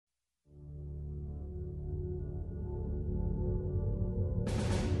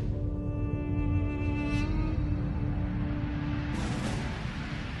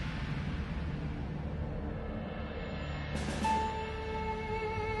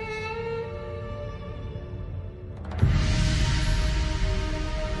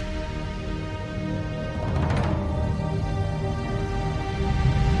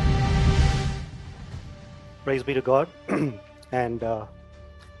Praise be to God. and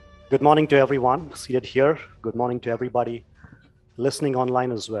good morning to everyone seated here. Good morning to everybody listening online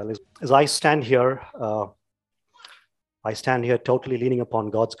as well. As I stand here totally leaning upon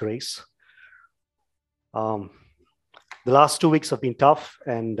God's grace. The last 2 weeks have been tough,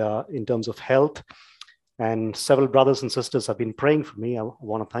 and in terms of health, and several brothers and sisters have been praying for me. I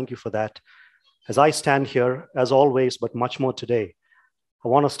want to thank you for that. As I stand here, as always, but much more today, I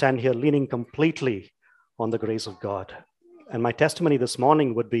want to stand here leaning completely on the grace of God. And my testimony this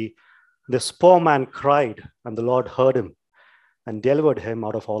morning would be, this poor man cried, and the Lord heard him and delivered him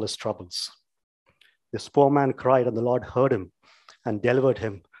out of all his troubles. This poor man cried, and the Lord heard him and delivered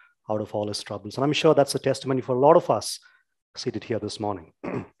him out of all his troubles. And I'm sure that's a testimony for a lot of us seated here this morning.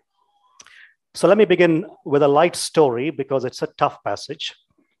 So let me begin with a light story, because it's a tough passage.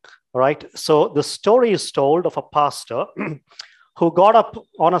 All right. So the story is told of a pastor who got up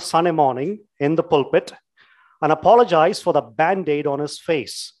on a Sunday morning in the pulpit and apologized for the Band-Aid on his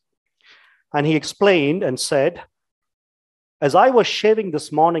face. And he explained and said, as I was shaving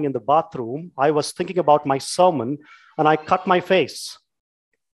this morning in the bathroom, I was thinking about my sermon and I cut my face.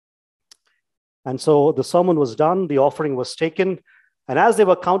 And so the sermon was done, the offering was taken. And as they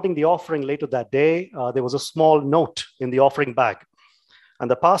were counting the offering later that day, there was a small note in the offering bag. And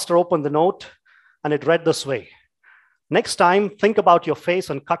the pastor opened the note and it read this way: next time, think about your face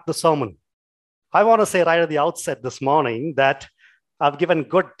and cut the sermon. I want to say right at the outset this morning that I've given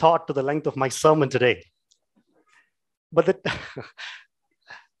good thought to the length of my sermon today. But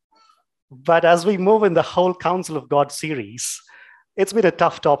as we move in the whole Counsel of God series, it's been a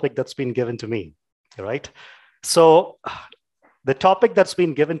tough topic that's been given to me, right? So the topic that's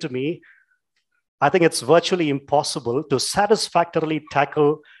been given to me, I think it's virtually impossible to satisfactorily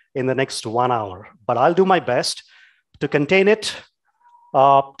tackle in the next 1 hour. But I'll do my best to contain it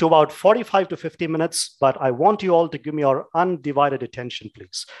to about 45 to 50 minutes, but I want you all to give me your undivided attention,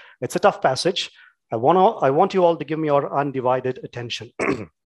 please. It's a tough passage. I want you all to give me your undivided attention.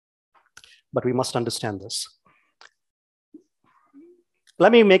 But we must understand this.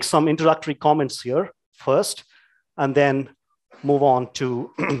 Let me make some introductory comments here first, and then move on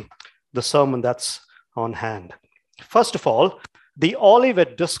to the sermon that's on hand. First of all, the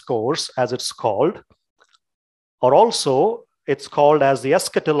Olivet Discourse, as it's called, or also it's called as the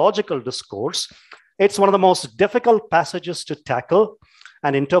eschatological discourse. It's one of the most difficult passages to tackle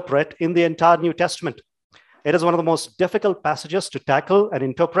and interpret in the entire New Testament. It is one of the most difficult passages to tackle and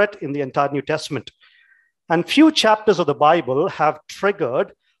interpret in the entire New Testament. And few chapters of the Bible have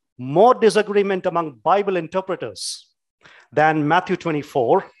triggered more disagreement among Bible interpreters than Matthew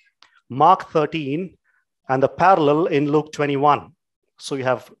 24, Mark 13, and the parallel in Luke 21. So you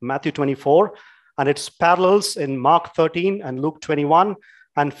have Matthew 24, and its parallels in Mark 13 and Luke 21.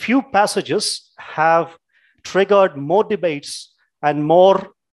 And few passages have triggered more debates and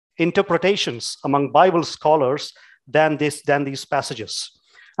more interpretations among Bible scholars than these passages.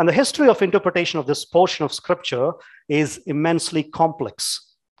 And the history of interpretation of this portion of Scripture is immensely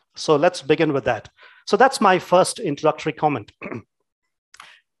complex. So let's begin with that. So that's my first introductory comment.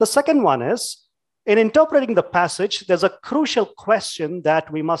 The second one is, in interpreting the passage, there's a crucial question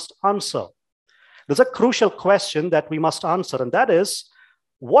that we must answer. There's a crucial question that we must answer, and that is,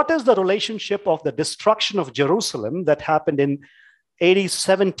 what is the relationship of the destruction of Jerusalem that happened in AD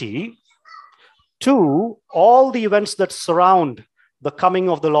 70 to all the events that surround the coming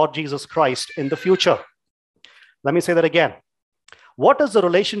of the Lord Jesus Christ in the future? Let me say that again. What is the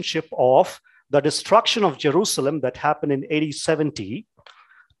relationship of the destruction of Jerusalem that happened in AD 70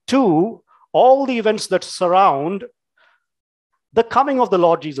 to all the events that surround the coming of the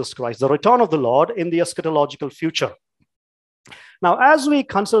Lord Jesus Christ, the return of the Lord in the eschatological future? Now, as we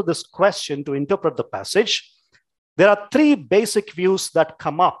consider this question to interpret the passage, there are three basic views that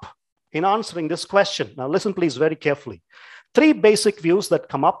come up in answering this question. Now, listen, please, very carefully. Three basic views that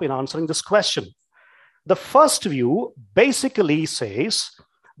come up in answering this question. The first view basically says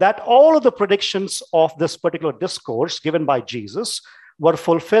that all of the predictions of this particular discourse given by Jesus were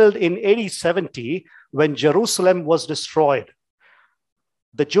fulfilled in AD 70 when Jerusalem was destroyed.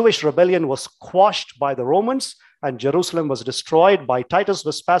 The Jewish rebellion was quashed by the Romans, and Jerusalem was destroyed by Titus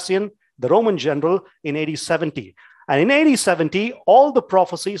Vespasian, the Roman general, in AD 70. And in AD 70, all the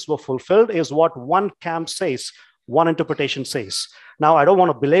prophecies were fulfilled, is what one camp says, one interpretation says. Now, I don't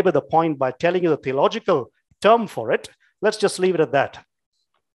want to belabor the point by telling you the theological term for it. Let's just leave it at that.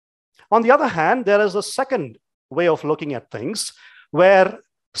 On the other hand, there is a second way of looking at things, where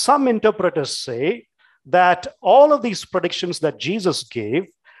some interpreters say that all of these predictions that Jesus gave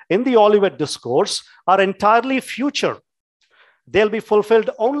in the Olivet Discourse are entirely future. They'll be fulfilled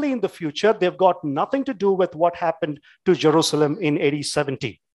only in the future. They've got nothing to do with what happened to Jerusalem in AD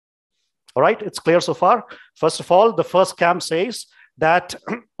 70. All right, it's clear so far. First of all, the first camp says that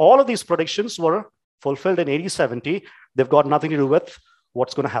all of these predictions were fulfilled in AD 70. They've got nothing to do with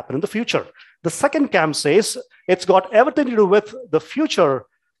what's going to happen in the future. The second camp says it's got everything to do with the future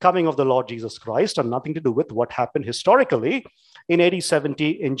coming of the Lord Jesus Christ and nothing to do with what happened historically in AD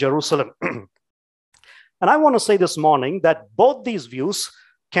 70 in Jerusalem. And I want to say this morning that both these views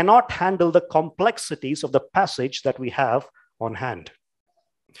cannot handle the complexities of the passage that we have on hand.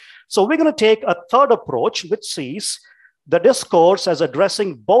 So we're going to take a third approach, which sees the discourse as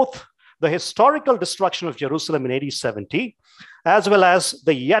addressing both the historical destruction of Jerusalem in AD 70, as well as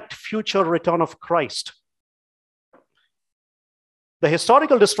the yet future return of Christ. The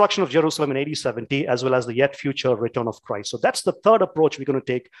historical destruction of Jerusalem in AD 70, as well as the yet future return of Christ. So that's the third approach we're going to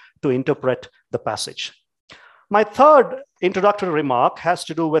take to interpret the passage. My third introductory remark has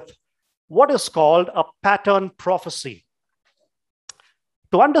to do with what is called a pattern prophecy.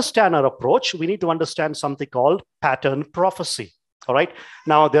 To understand our approach, we need to understand something called pattern prophecy. All right.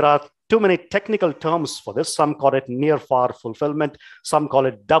 Now, there are too many technical terms for this. Some call it near-far fulfillment. Some call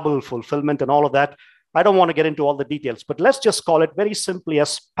it double fulfillment and all of that. I don't want to get into all the details, but let's just call it very simply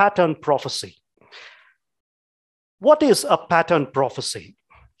as pattern prophecy. What is a pattern prophecy?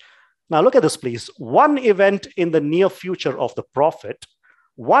 Now, look at this, please. One event in the near future of the prophet,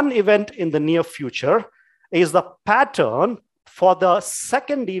 one event in the near future is the pattern for the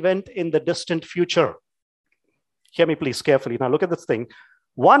second event in the distant future. Hear me, please, carefully. Now, look at this thing.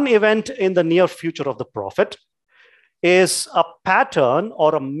 One event in the near future of the prophet is a pattern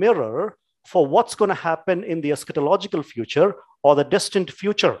or a mirror for what's going to happen in the eschatological future or the distant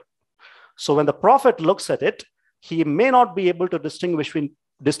future. So when the prophet looks at it, he may not be able to distinguish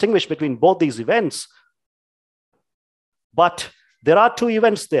between both these events. But there are two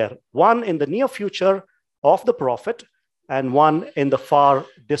events there, one in the near future of the prophet and one in the far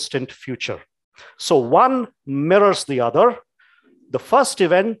distant future. So one mirrors the other. The first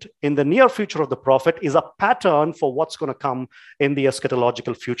event in the near future of the prophet is a pattern for what's going to come in the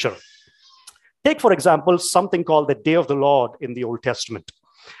eschatological future. Take, for example, something called the Day of the Lord in the Old Testament.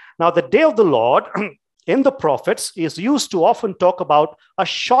 Now, the Day of the Lord in the prophets is used to often talk about a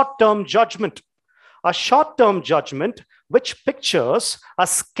short-term judgment which pictures a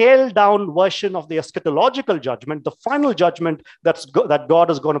scaled-down version of the eschatological judgment, the final judgment that God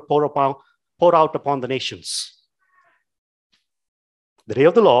is going to pour out upon the nations. The Day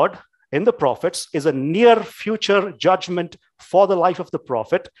of the Lord in the prophets is a near future judgment for the life of the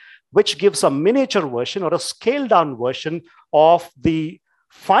prophet, which gives a miniature version or a scaled-down version of the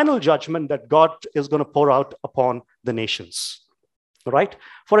final judgment that God is going to pour out upon the nations. Right?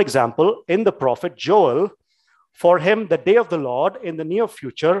 For example, in the prophet Joel, for him, the day of the Lord in the near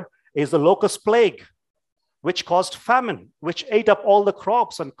future is the locust plague, which caused famine, which ate up all the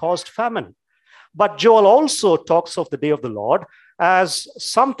crops and caused famine. But Joel also talks of the day of the Lord as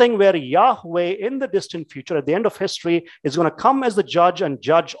something where Yahweh in the distant future, at the end of history, is going to come as the judge and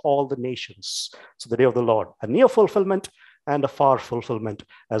judge all the nations. So the day of the Lord, a near fulfillment and a far fulfillment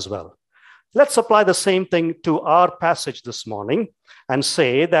as well. Let's apply the same thing to our passage this morning and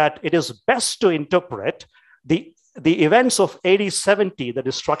say that it is best to interpret the events of AD 70, the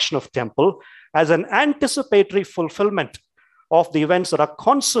destruction of temple, as an anticipatory fulfillment of the events that are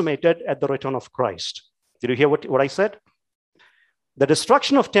consummated at the return of Christ. Did you hear what I said? The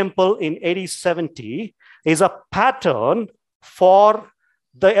destruction of temple in AD 70 is a pattern for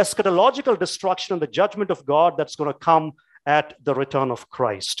the eschatological destruction and the judgment of God that's going to come at the return of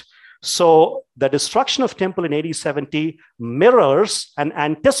Christ. So the destruction of temple in AD 70 mirrors and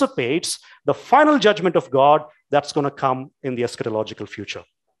anticipates the final judgment of God that's going to come in the eschatological future.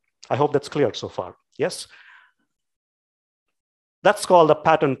 I hope that's clear so far. Yes? That's called a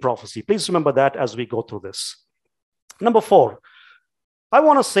pattern prophecy. Please remember that as we go through this. Number 4, I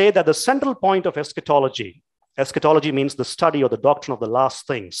want to say that the central point of eschatology means the study or the doctrine of the last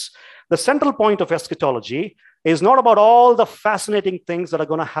things. The central point of eschatology is not about all the fascinating things that are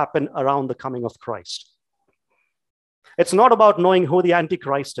going to happen around the coming of Christ. It's not about knowing who the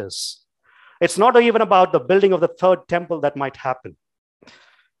Antichrist is. It's not even about the building of the third temple that might happen.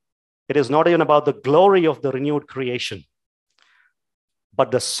 It is not even about the glory of the renewed creation.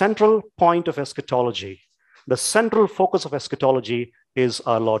 But the central point of eschatology, the central focus of eschatology is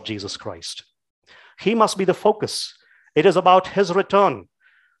our Lord Jesus Christ. He must be the focus. It is about his return,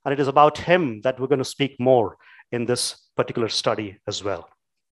 and it is about him that we're going to speak more in this particular study as well.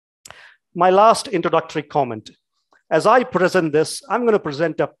 My last introductory comment. As I present this, I'm going to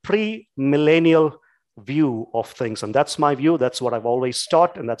present a pre-millennial view of things. And that's my view. That's what I've always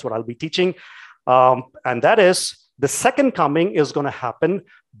taught, and that's what I'll be teaching. And that is, the second coming is going to happen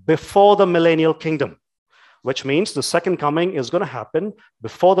before the millennial kingdom, which means the second coming is going to happen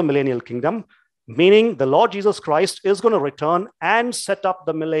before the millennial kingdom, meaning the Lord Jesus Christ is going to return and set up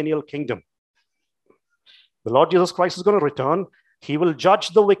the millennial kingdom. The Lord Jesus Christ is going to return. He will judge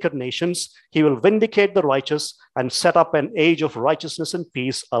the wicked nations. He will vindicate the righteous and set up an age of righteousness and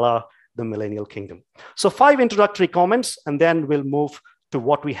peace, a la the millennial kingdom. So 5 introductory comments, and then we'll move to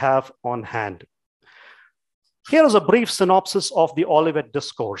what we have on hand. Here is a brief synopsis of the Olivet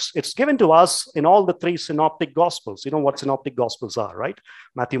Discourse. It's given to us in all the 3 synoptic gospels. You know what synoptic gospels are, right?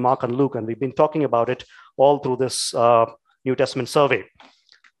 Matthew, Mark, and Luke, and we've been talking about it all through this New Testament survey.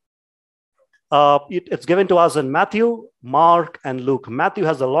 It's given to us in Matthew, Mark, and Luke. Matthew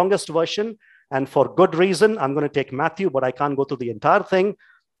has the longest version, and for good reason, I'm going to take Matthew, but I can't go through the entire thing.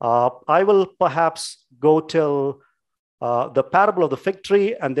 I will perhaps go till the parable of the fig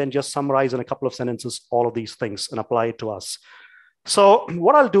tree and then just summarize in a couple of sentences all of these things and apply it to us. So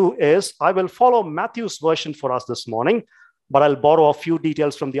what I'll do is I will follow Matthew's version for us this morning, but I'll borrow a few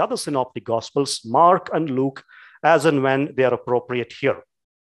details from the other synoptic gospels, Mark and Luke, as and when they are appropriate here.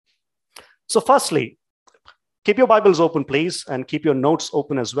 So firstly, keep your Bibles open, please, and keep your notes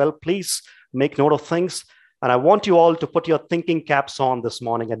open as well. Please make note of things. And I want you all to put your thinking caps on this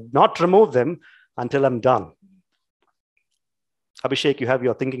morning and not remove them until I'm done. Abhishek, you have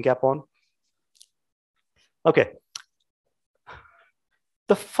your thinking cap on? Okay.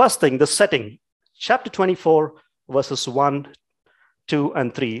 The first thing, the setting, chapter 24, verses 1, 2,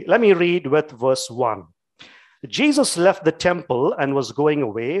 and 3. Let me read with verse 1. Jesus left the temple and was going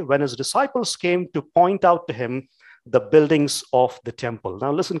away when his disciples came to point out to him the buildings of the temple.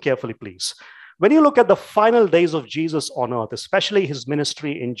 Now listen carefully, please. When you look at the final days of Jesus on earth, especially his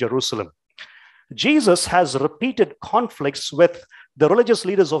ministry in Jerusalem, Jesus has repeated conflicts with the religious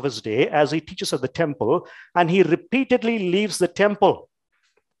leaders of his day as he teaches at the temple, and he repeatedly leaves the temple.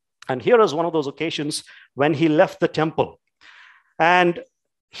 And here is one of those occasions when he left the temple. And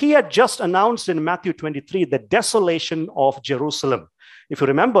he had just announced in Matthew 23 the desolation of Jerusalem. If you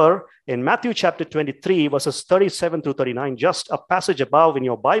remember, in Matthew chapter 23, verses 37 through 39, just a passage above in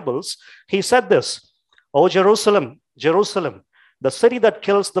your Bibles, he said this, "O Jerusalem, Jerusalem, the city that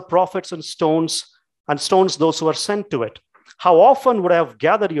kills the prophets and stones those who are sent to it. How often would I have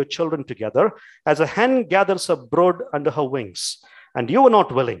gathered your children together as a hen gathers her brood under her wings, and you were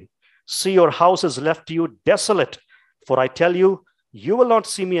not willing. See, your house is left to you desolate. For I tell you, you will not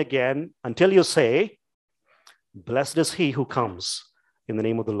see me again until you say, blessed is he who comes in the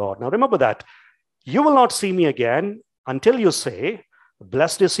name of the Lord." Now remember that. You will not see me again until you say,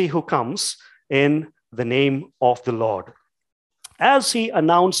 blessed is he who comes in the name of the Lord. As he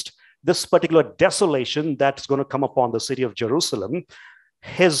announced this particular desolation that's going to come upon the city of Jerusalem,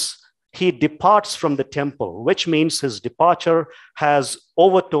 he departs from the temple, which means his departure has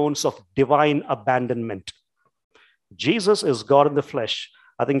overtones of divine abandonment. Jesus is God in the flesh.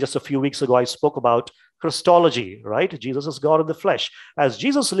 I think just a few weeks ago, I spoke about Christology, right? Jesus is God in the flesh. As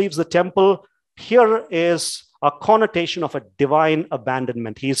Jesus leaves the temple, here is a connotation of a divine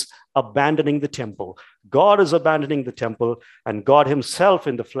abandonment. He's abandoning the temple. God is abandoning the temple, and God himself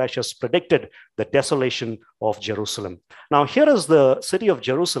in the flesh has predicted the desolation of Jerusalem. Now, here is the city of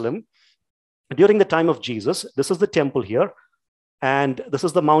Jerusalem during the time of Jesus. This is the temple here, and this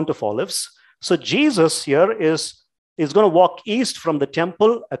is the Mount of Olives. So Jesus here is going to walk east from the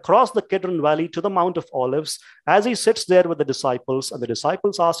temple across the Kidron Valley to the Mount of Olives as he sits there with the disciples, and the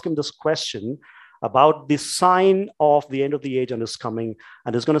disciples ask him this question about the sign of the end of the age and his coming,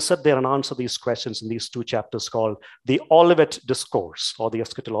 and he's going to sit there and answer these questions in these 2 chapters called the Olivet Discourse or the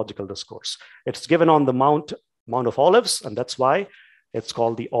Eschatological Discourse. It's given on the Mount of Olives, and that's why it's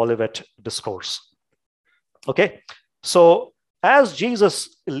called the Olivet Discourse. Okay, so as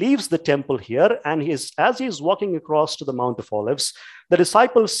Jesus leaves the temple here, and as he's walking across to the Mount of Olives, the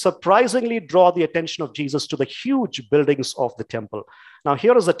disciples surprisingly draw the attention of Jesus to the huge buildings of the temple. Now,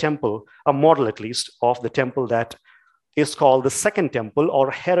 here is a temple, a model at least, of the temple that is called the Second Temple or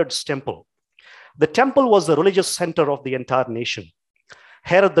Herod's Temple. The temple was the religious center of the entire nation.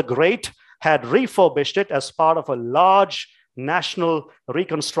 Herod the Great had refurbished it as part of a large national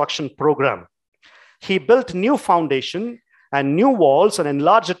reconstruction program. He built new foundation and new walls and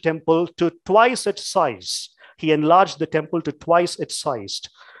enlarged the temple to twice its size. He enlarged the temple to twice its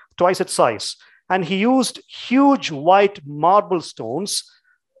size. And he used huge white marble stones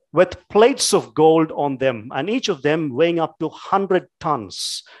with plates of gold on them, and each of them weighing up to 100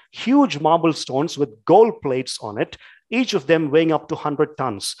 tons. Huge marble stones with gold plates on it, each of them weighing up to 100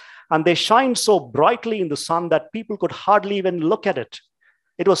 tons. And they shined so brightly in the sun that people could hardly even look at it.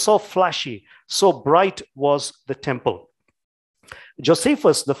 It was so flashy, so bright was the temple.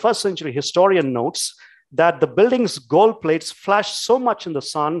 Josephus, the first century historian, notes that the building's gold plates flashed so much in the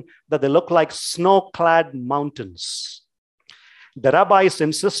sun that they looked like snow-clad mountains. The rabbis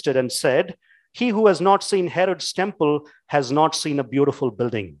insisted and said, "He who has not seen Herod's temple has not seen a beautiful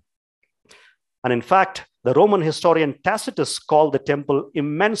building." And in fact, the Roman historian Tacitus called the temple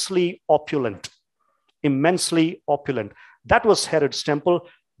immensely opulent. Immensely opulent. That was Herod's temple.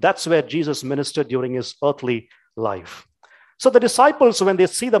 That's where Jesus ministered during his earthly life. So the disciples, when they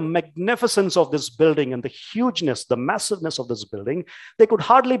see the magnificence of this building and the hugeness, the massiveness of this building, they could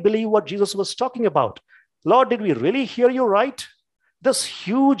hardly believe what Jesus was talking about. Lord, did we really hear you right? This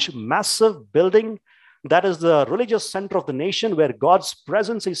huge, massive building that is the religious center of the nation, where God's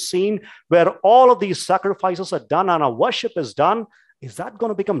presence is seen, where all of these sacrifices are done and our worship is done, is that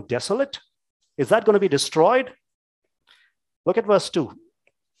going to become desolate? Is that going to be destroyed? Look at verse 2.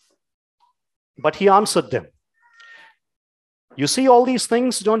 But he answered them, "You see all these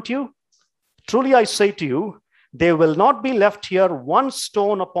things, don't you? Truly I say to you, there will not be left here one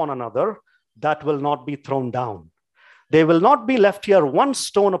stone upon another that will not be thrown down. There will not be left here one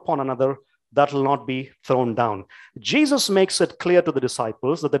stone upon another that will not be thrown down." Jesus makes it clear to the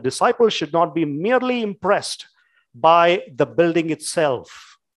disciples that the disciples should not be merely impressed by the building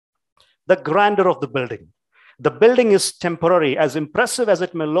itself, the grandeur of the building. The building is temporary. As impressive as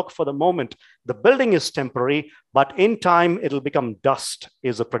it may look for the moment, the building is temporary, but in time it'll become dust,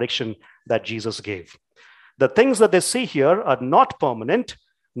 is a prediction that Jesus gave. The things that they see here are not permanent,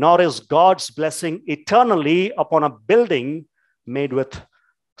 nor is God's blessing eternally upon a building made with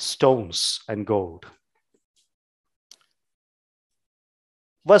stones and gold.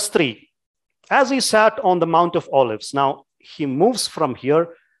 Verse 3, as he sat on the Mount of Olives. Now, he moves from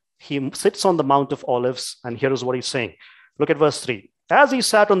here. He sits on the Mount of Olives, and here is what he's saying. Look at verse 3. As he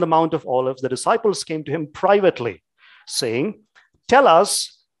sat on the Mount of Olives, the disciples came to him privately, saying, "Tell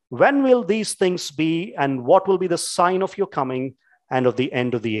us, when will these things be, and what will be the sign of your coming and of the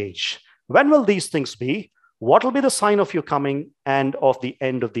end of the age?" When will these things be? What will be the sign of your coming and of the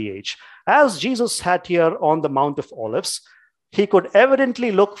end of the age? As Jesus sat here on the Mount of Olives, he could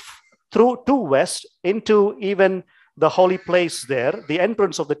evidently look through to west into even the holy place there, the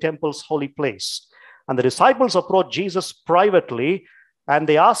entrance of the temple's holy place. And the disciples approach Jesus privately, and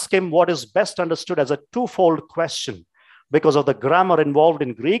they ask him what is best understood as a twofold question. Because of the grammar involved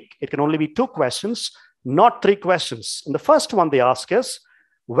in Greek, it can only be two questions, not three questions. And the first one they ask is,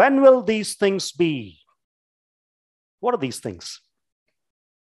 when will these things be? What are these things?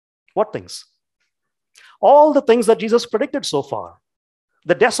 What things? All the things that Jesus predicted so far.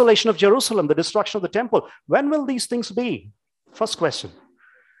 The desolation of Jerusalem, the destruction of the temple. When will these things be? First question.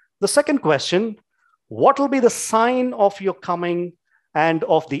 The second question, what will be the sign of your coming and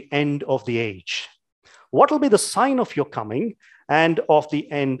of the end of the age? What will be the sign of your coming and of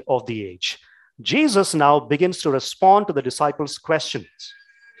the end of the age? Jesus now begins to respond to the disciples' questions.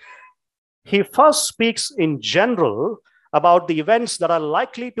 He first speaks in general about the events that are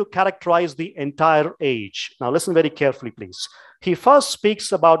likely to characterize the entire age. Now listen very carefully, please. He first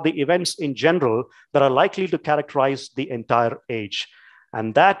speaks about the events in general that are likely to characterize the entire age.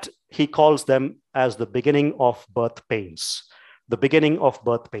 And that he calls them as the beginning of birth pains. The beginning of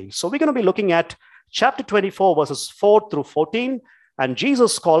birth pains. So we're going to be looking at chapter 24, verses 4 through 14. And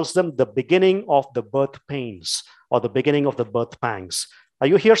Jesus calls them the beginning of the birth pains, or the beginning of the birth pangs. Are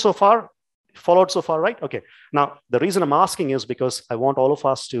you here so far? Followed so far, right? Okay. Now, the reason I'm asking is because I want all of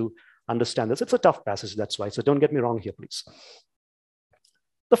us to understand this. It's a tough passage, that's why. So don't get me wrong here, please.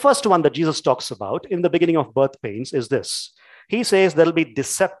 The first one that Jesus talks about in the beginning of birth pains is this. He says there'll be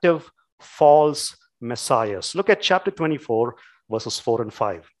deceptive, false messiahs. Look at chapter 24, verses 4 and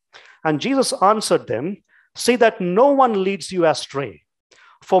 5. And Jesus answered them, "See that no one leads you astray.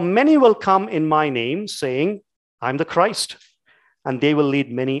 For many will come in my name, saying, I'm the Christ, and they will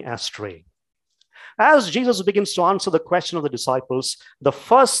lead many astray." As Jesus begins to answer the question of the disciples, the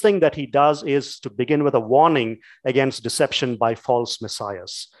first thing that he does is to begin with a warning against deception by false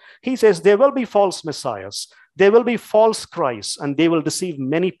messiahs. He says there will be false messiahs, there will be false Christs, and they will deceive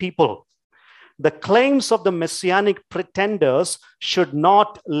many people. The claims of the messianic pretenders should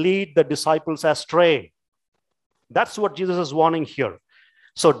not lead the disciples astray. That's what Jesus is warning here.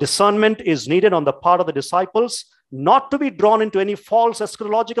 So discernment is needed on the part of the disciples, not to be drawn into any false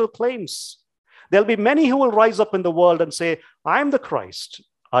eschatological claims. There'll be many who will rise up in the world and say, I'm the Christ.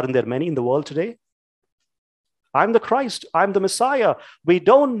 Aren't there many in the world today? I'm the Christ. I'm the Messiah. We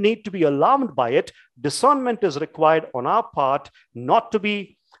don't need to be alarmed by it. Discernment is required on our part not to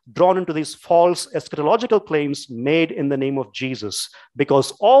be drawn into these false eschatological claims made in the name of Jesus,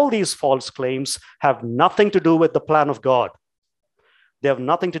 because all these false claims have nothing to do with the plan of God. They have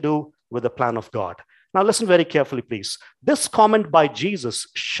nothing to do with the plan of God. Now, listen very carefully, please. This comment by Jesus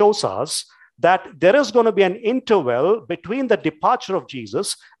shows us that there is going to be an interval between the departure of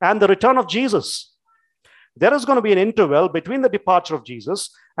Jesus and the return of Jesus. There is going to be an interval between the departure of Jesus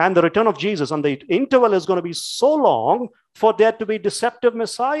and the return of Jesus. And the interval is going to be so long for there to be deceptive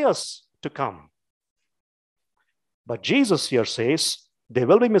messiahs to come. But Jesus here says, there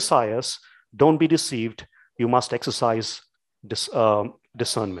will be messiahs. Don't be deceived. You must exercise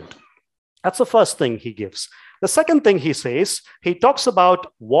discernment. That's the first thing he gives. The second thing he says, he talks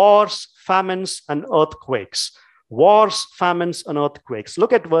about wars, famines, and earthquakes. Wars, famines, and earthquakes.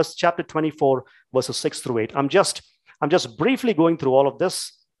 Look at chapter 24, verses 6 through 8. I'm just briefly going through all of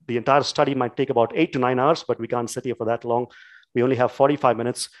this. The entire study might take about 8 to 9 hours, but we can't sit here for that long. We only have 45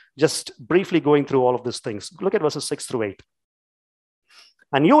 minutes. Just briefly going through all of these things. Look at verses 6 through 8.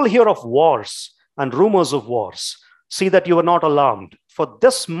 And you will hear of wars and rumors of wars. See that you are not alarmed, for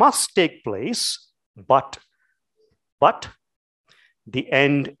this must take place, but the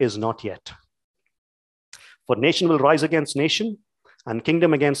end is not yet. For nation will rise against nation, and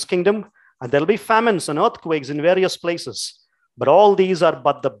kingdom against kingdom, and there will be famines and earthquakes in various places. But all these are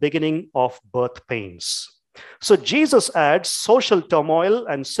but the beginning of birth pains. So Jesus adds social turmoil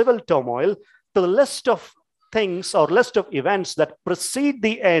and civil turmoil to the list of things or list of events that precede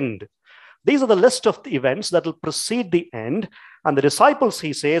the end. These are the list of the events that will precede the end. And the disciples,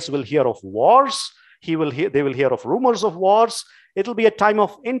 he says, will hear of wars. They will hear of rumors of wars. It'll be a time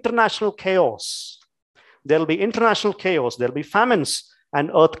of international chaos. There'll be international chaos. There'll be famines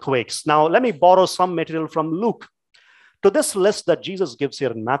and earthquakes. Now, let me borrow some material from Luke. To this list that Jesus gives here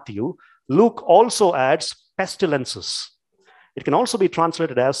in Matthew, Luke also adds pestilences. It can also be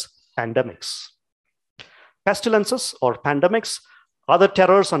translated as pandemics. Pestilences or pandemics, other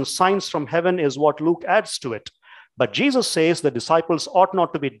terrors and signs from heaven is what Luke adds to it. But Jesus says the disciples ought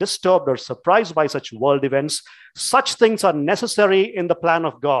not to be disturbed or surprised by such world events. Such things are necessary in the plan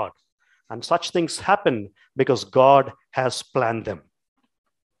of God. And such things happen because God has planned them.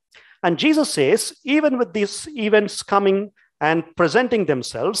 And Jesus says, even with these events coming and presenting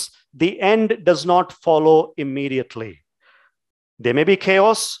themselves, the end does not follow immediately. There may be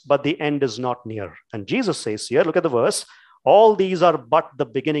chaos, but the end is not near. And Jesus says here, look at the verse, all these are but the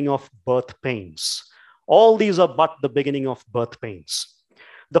beginning of birth pains. All these are but the beginning of birth pains.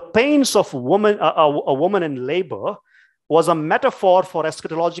 The pains of a woman in labor was a metaphor for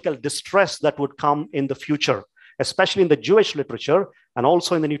eschatological distress that would come in the future, especially in the Jewish literature and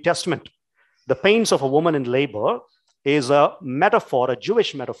also in the New Testament. The pains of a woman in labor is a metaphor, a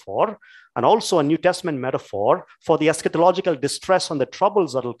Jewish metaphor, and also a New Testament metaphor for the eschatological distress and the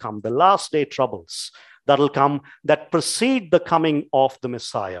troubles that will come, the last day troubles that will come that precede the coming of the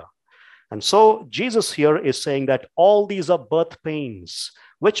Messiah. And so Jesus here is saying that all these are birth pains,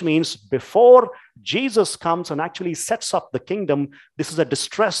 which means before Jesus comes and actually sets up the kingdom, this is a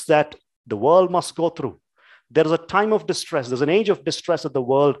distress that the world must go through. There is a time of distress. There's an age of distress that the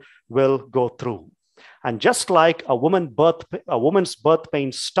world will go through. And just like a woman's birth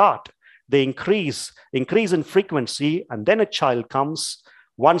pains start, they increase in frequency, and then a child comes.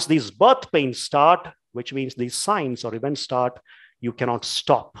 Once these birth pains start, which means these signs or events start, you cannot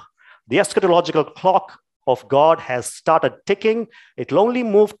stop. The eschatological clock of God has started ticking. It will only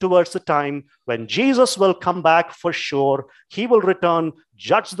move towards the time when Jesus will come back for sure. He will return,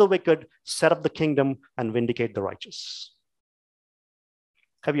 judge the wicked, set up the kingdom, and vindicate the righteous.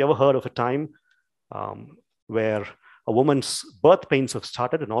 Have you ever heard of a time where a woman's birth pains have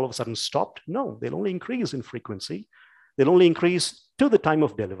started and all of a sudden stopped? No, they'll only increase in frequency. They'll only increase to the time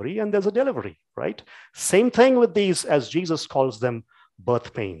of delivery, and there's a delivery, right? Same thing with these, as Jesus calls them,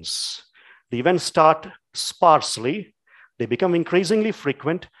 birth pains. The events start sparsely. They become increasingly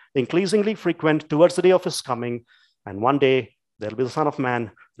frequent towards the day of his coming. And one day, there'll be the Son of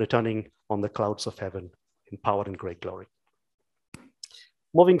Man returning on the clouds of heaven in power and great glory.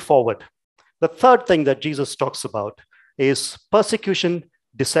 Moving forward, the third thing that Jesus talks about is persecution,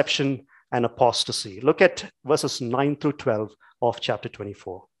 deception, and apostasy. Look at verses 9 through 12 of chapter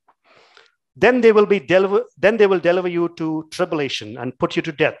 24. Then they will deliver you to tribulation and put you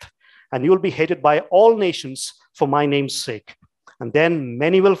to death, and you will be hated by all nations for my name's sake. And then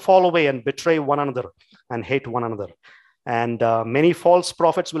many will fall away and betray one another and hate one another. And many false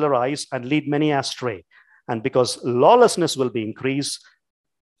prophets will arise and lead many astray. And because lawlessness will be increased,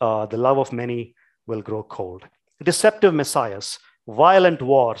 the love of many will grow cold. deceptive messiahs, violent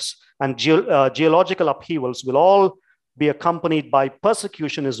wars, and geological upheavals will all be accompanied by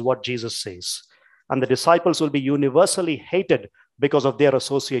persecution, is what Jesus says. And the disciples will be universally hated because of their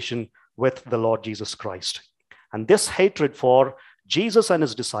association with the Lord Jesus Christ. And this hatred for Jesus and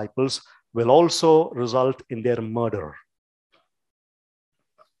his disciples will also result in their murder.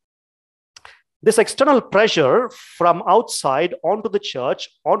 This external pressure from outside onto the church,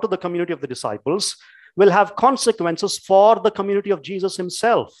 onto the community of the disciples, will have consequences for the community of Jesus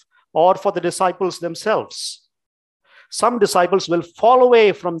himself or for the disciples themselves. Some disciples will fall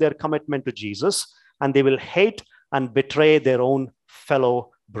away from their commitment to Jesus, and they will hate and betray their own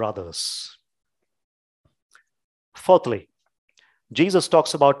fellow brothers. Fourthly, Jesus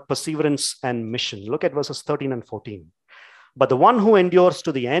talks about perseverance and mission. Look at verses 13 and 14. But the one who endures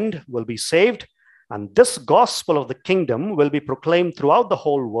to the end will be saved, and this gospel of the kingdom will be proclaimed throughout the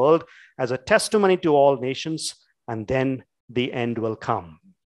whole world as a testimony to all nations, and then the end will come.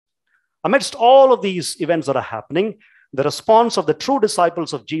 Amidst all of these events that are happening, the response of the true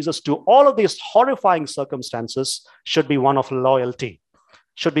disciples of Jesus to all of these horrifying circumstances should be one of loyalty.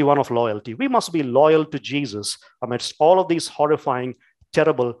 We must be loyal to Jesus amidst all of these horrifying,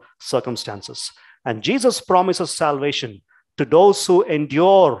 terrible circumstances. And Jesus promises salvation to those who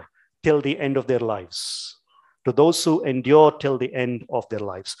endure till the end of their lives. To those who endure till the end of their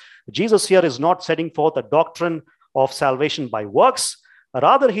lives. Jesus here is not setting forth a doctrine of salvation by works.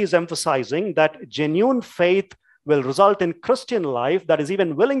 Rather, he is emphasizing that genuine faith will result in Christian life that is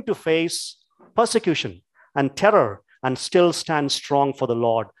even willing to face persecution and terror and still stand strong for the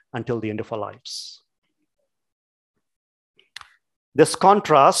Lord until the end of our lives. This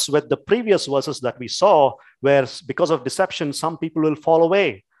contrasts with the previous verses that we saw, where because of deception, some people will fall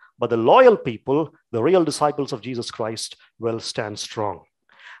away, but the loyal people, the real disciples of Jesus Christ, will stand strong.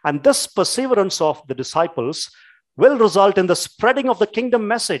 And this perseverance of the disciples will result in the spreading of the kingdom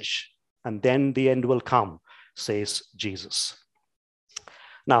message, and then the end will come, says Jesus.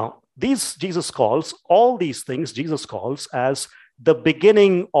 Now, all these things Jesus calls as the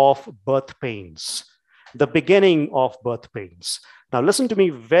beginning of birth pains. The beginning of birth pains. Now, listen to me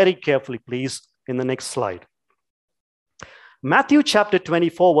very carefully, please, in the next slide. Matthew chapter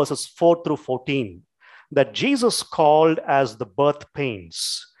 24, verses 4 through 14, that Jesus called as the birth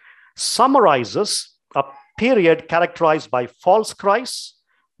pains, summarizes a period characterized by false Christs,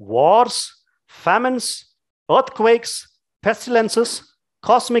 wars, famines, earthquakes, pestilences,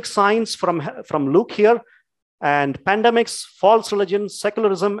 cosmic signs from Luke here, and pandemics, false religion,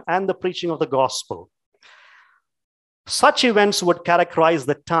 secularism, and the preaching of the gospel. Such events would characterize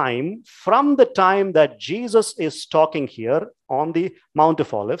the time from the time that Jesus is talking here on the Mount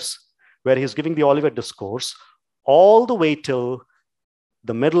of Olives, where he's giving the Olivet Discourse, all the way till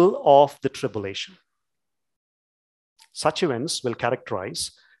the middle of the tribulation. Such events will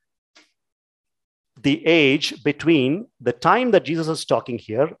characterize the age between the time that Jesus is talking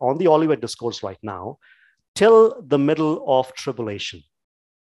here on the Olivet Discourse right now till the middle of tribulation.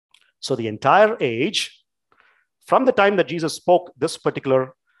 So the entire age, from the time that Jesus spoke this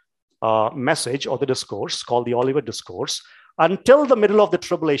particular message or the discourse called the Olivet Discourse, until the middle of the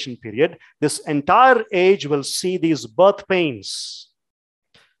tribulation period, this entire age will see these birth pains.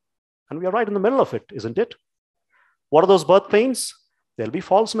 And we are right in the middle of it, isn't it? What are those birth pains? There'll be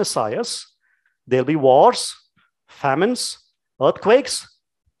false messiahs. There'll be wars, famines, earthquakes,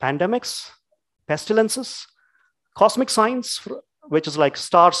 pandemics, pestilences, cosmic signs, which is like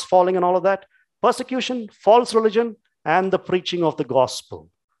stars falling and all of that, persecution, false religion, and the preaching of the gospel.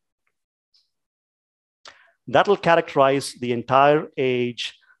 That will characterize the entire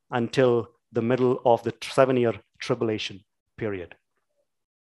age until the middle of the 7-year tribulation period.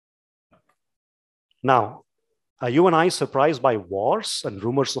 Now, are you and I surprised by wars and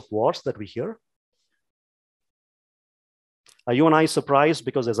rumors of wars that we hear? Are you and I surprised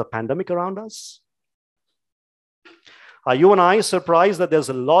because there's a pandemic around us? Are you and I surprised that there's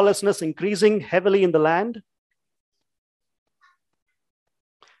a lawlessness increasing heavily in the land?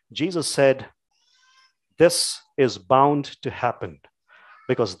 Jesus said, this is bound to happen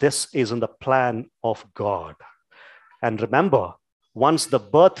because this is in the plan of God. And remember, once the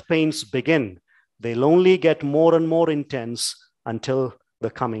birth pains begin, they'll only get more and more intense until the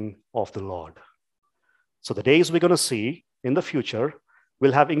coming of the Lord. So the days we're going to see in the future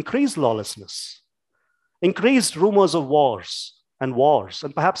will have increased lawlessness, increased rumors of wars, and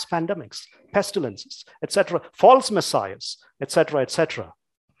perhaps pandemics, pestilences, etc., false messiahs, etc., etc.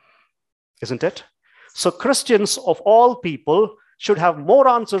 Isn't it? So Christians of all people should have more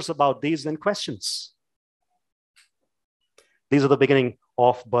answers about these than questions. These are the beginning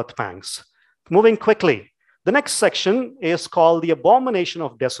of birth pangs. Moving quickly, The next section is called the abomination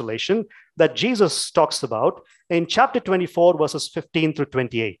of desolation that Jesus talks about in chapter 24, verses 15 through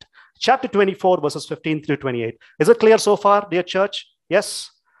 28. Chapter 24, verses 15 through 28. Is it clear so far, dear church? Yes?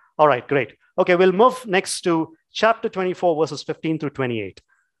 All right, great. Okay, we'll move next to chapter 24, verses 15 through 28.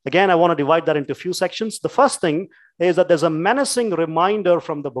 Again, I want to divide that into a few sections. The first thing is that there's a menacing reminder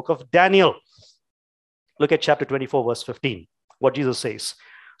from the book of Daniel. Look at chapter 24, verse 15, what Jesus says.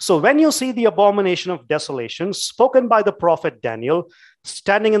 So when you see the abomination of desolation spoken by the prophet Daniel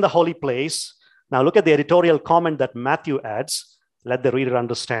standing in the holy place, now look at the editorial comment that Matthew adds. Let the reader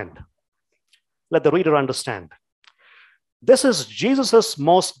understand. Let the reader understand. This is Jesus's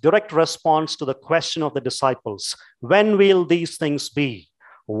most direct response to the question of the disciples. When will these things be?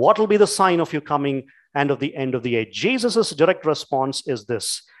 What will be the sign of your coming and of the end of the age? Jesus's direct response is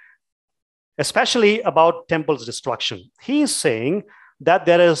this, especially about temple's destruction. He is saying that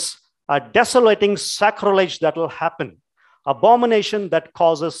there is a desolating sacrilege that will happen, abomination that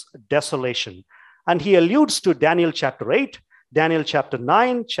causes desolation. And he alludes to Daniel chapter 8, Daniel chapter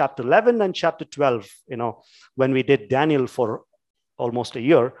 9, chapter 11, and chapter 12. When we did Daniel for almost a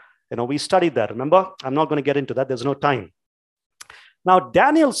year, we studied that. Remember? I'm not going to get into that. There's no time. Now,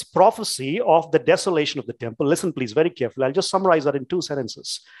 Daniel's prophecy of the desolation of the temple, listen please very carefully. I'll just summarize that in 2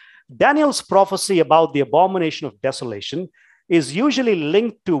 sentences. Daniel's prophecy about the abomination of desolation is usually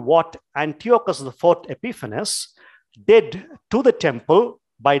linked to what Antiochus IV Epiphanes did to the temple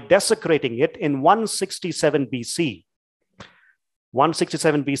by desecrating it in 167 BC.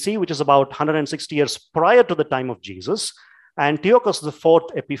 167 BC, which is about 160 years prior to the time of Jesus. Antiochus IV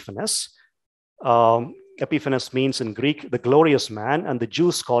Epiphanes, Epiphanes means in Greek, the glorious man, and the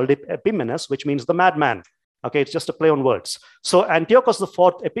Jews called it Epimanes, which means the madman. Okay, it's just a play on words. So Antiochus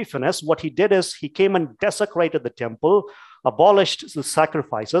IV Epiphanes, what he did is he came and desecrated the temple, abolished the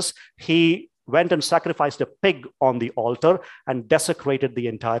sacrifices. He went and sacrificed a pig on the altar and desecrated the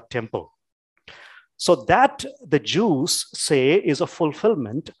entire temple. So that the Jews say is a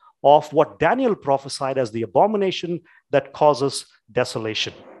fulfillment of what Daniel prophesied as the abomination that causes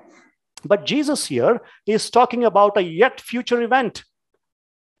desolation. But Jesus here is talking about a yet future event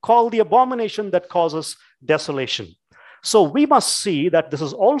called the abomination that causes desolation. So we must see that this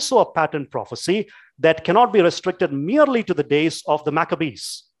is also a pattern prophecy that cannot be restricted merely to the days of the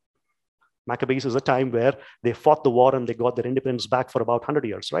Maccabees. Maccabees is a time where they fought the war and they got their independence back for about 100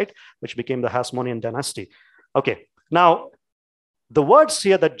 years, right? Which became the Hasmonean dynasty. Okay, now the words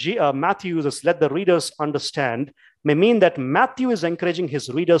here that Matthew uses, let the readers understand, may mean that Matthew is encouraging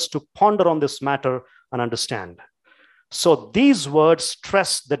his readers to ponder on this matter and understand. So these words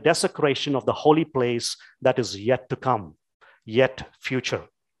stress the desecration of the holy place that is yet to come, yet future.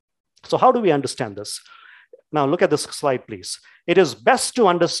 So how do we understand this? Now look at this slide, please. It is best to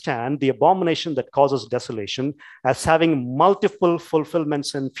understand the abomination that causes desolation as having multiple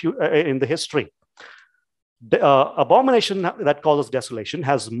fulfillments in the history. The abomination that causes desolation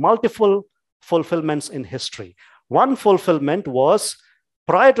has multiple fulfillments in history. One fulfillment was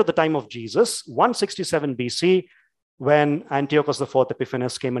prior to the time of Jesus, 167 BC, when Antiochus IV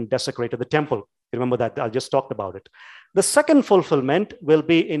Epiphanes came and desecrated the temple. You remember that? I just talked about it. The second fulfillment will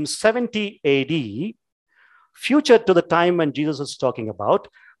be in 70 AD, future to the time when Jesus is talking about,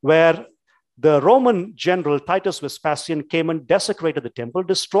 where the Roman general Titus Vespasian came and desecrated the temple,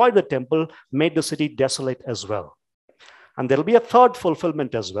 destroyed the temple, made the city desolate as well. And there'll be a third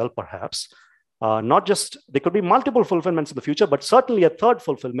fulfillment as well, perhaps. There could be multiple fulfillments in the future, but certainly a third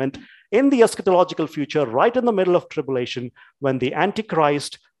fulfillment in the eschatological future, right in the middle of tribulation, when the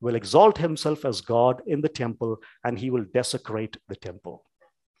Antichrist will exalt himself as God in the temple and he will desecrate the temple.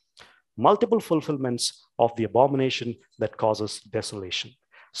 Multiple fulfillments of the abomination that causes desolation.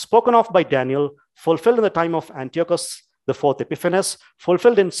 Spoken of by Daniel, fulfilled in the time of Antiochus IV Epiphanes,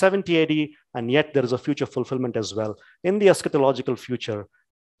 fulfilled in 70 AD, and yet there is a future fulfillment as well in the eschatological future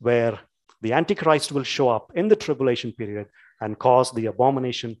where the Antichrist will show up in the tribulation period and cause the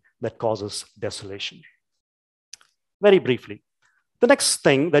abomination that causes desolation. Very briefly, the next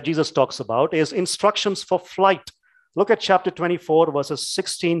thing that Jesus talks about is instructions for flight. Look at chapter 24, verses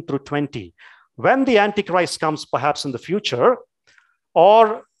 16 through 20. When the Antichrist comes perhaps in the future,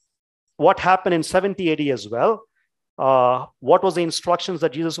 or what happened in 70 AD as well, what was the instructions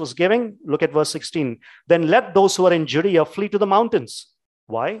that Jesus was giving? Look at verse 16. Then let those who are in Judea flee to the mountains.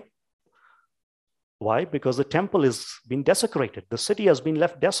 Why? Why? Because the temple is being desecrated. The city has been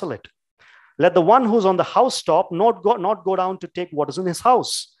left desolate. Let the one who's on the housetop not go down to take what is in his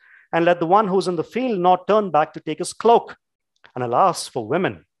house. And let the one who's in the field not turn back to take his cloak. And alas, for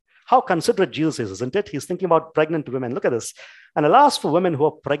women. How considerate Jesus is, isn't it? He's thinking about pregnant women. Look at this. And alas, for women who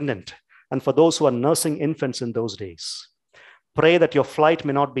are pregnant. and for those who are nursing infants in those days. Pray that your flight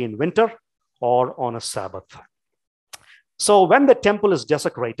may not be in winter or on a Sabbath. So when the temple is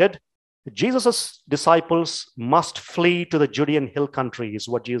desecrated, Jesus' disciples must flee to the Judean hill country, is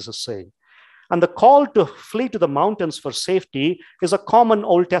what Jesus is saying. And the call to flee to the mountains for safety is a common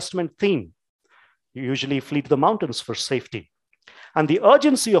Old Testament theme. You usually flee to the mountains for safety. And the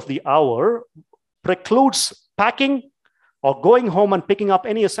urgency of the hour precludes packing or going home and picking up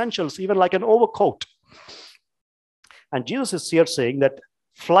any essentials, even like an overcoat. And Jesus is here saying that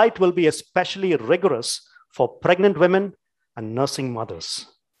flight will be especially rigorous for pregnant women and nursing mothers.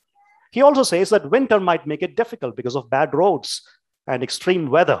 He also says that winter might make it difficult because of bad roads and extreme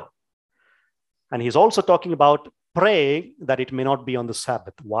weather. And he's also talking about praying that it may not be on the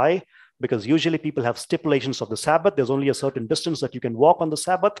Sabbath. Why? Because usually people have stipulations of the Sabbath. There's only a certain distance that you can walk on the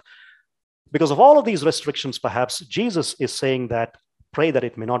Sabbath. Because of all of these restrictions, perhaps, Jesus is saying that pray that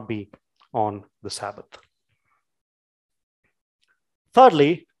it may not be on the Sabbath.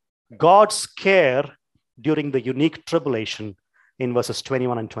 Thirdly, God's care during the unique tribulation in verses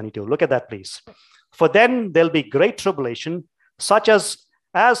 21 and 22. Look at that, please. For then there'll be great tribulation, such as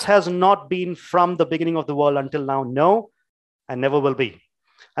has not been from the beginning of the world until now, no, and never will be.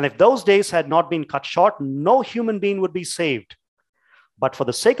 And if those days had not been cut short, no human being would be saved. But for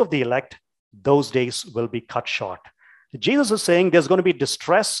the sake of the elect, those days will be cut short. Jesus is saying there's going to be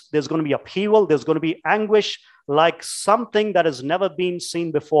distress, there's going to be upheaval, there's going to be anguish like something that has never been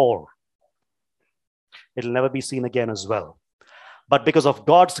seen before. It'll never be seen again as well. But because of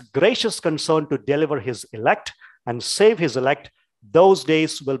God's gracious concern to deliver his elect and save his elect, those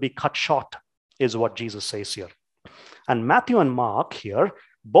days will be cut short, is what Jesus says here. And Matthew and Mark here,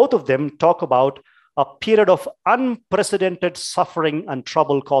 both of them talk about a period of unprecedented suffering and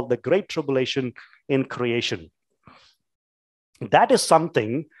trouble called the Great Tribulation in creation. That is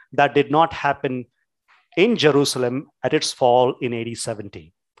something that did not happen in Jerusalem at its fall in AD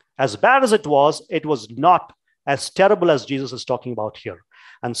 70. As bad as it was not as terrible as Jesus is talking about here.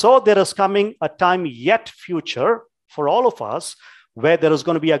 And so there is coming a time yet future for all of us where there is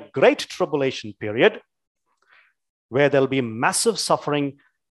going to be a great tribulation period, where there'll be massive suffering,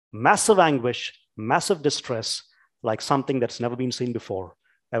 massive anguish, massive distress, like something that's never been seen before,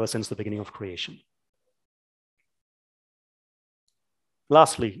 ever since the beginning of creation.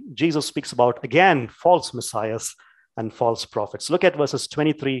 Lastly, Jesus speaks about, again, false messiahs and false prophets. Look at verses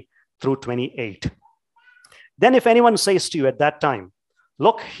 23 through 28. Then if anyone says to you at that time,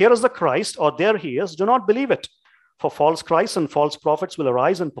 look, here is the Christ, or there he is, do not believe it. For false Christs and false prophets will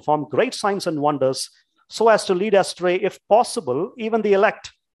arise and perform great signs and wonders, so as to lead astray, if possible, even the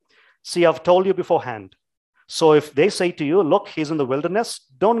elect. See, I've told you beforehand. So if they say to you, look, he's in the wilderness,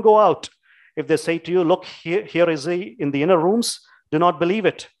 don't go out. If they say to you, look, here is he in the inner rooms, do not believe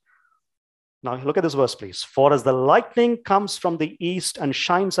it. Now look at this verse, please. For as the lightning comes from the east and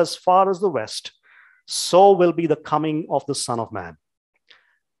shines as far as the west, so will be the coming of the Son of Man.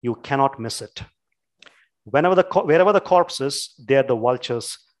 You cannot miss it. Wherever the corpse is, there the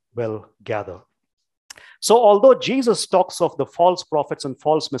vultures will gather. So although Jesus talks of the false prophets and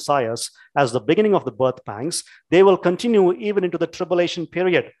false messiahs as the beginning of the birth pangs, they will continue even into the tribulation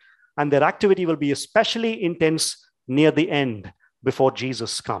period, and their activity will be especially intense near the end before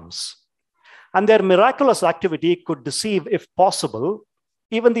Jesus comes. And their miraculous activity could deceive, if possible,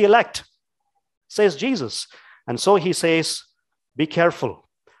 even the elect, says Jesus. And so he says, be careful.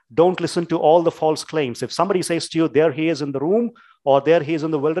 Don't listen to all the false claims. If somebody says to you, there he is in the room, or there he is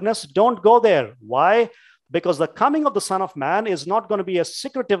in the wilderness, don't go there. Why? Because the coming of the Son of Man is not going to be a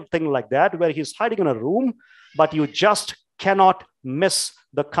secretive thing like that, where he's hiding in a room, but you just cannot miss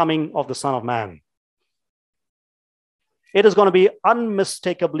the coming of the Son of Man. It is going to be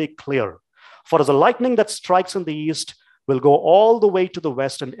unmistakably clear. For as the lightning that strikes in the east will go all the way to the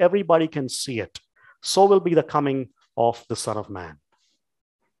west, and everybody can see it, so will be the coming of the Son of Man.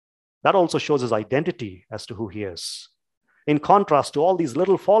 That also shows his identity as to who he is. In contrast to all these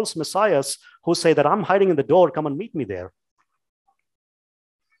little false messiahs who say that I'm hiding in the door, come and meet me there.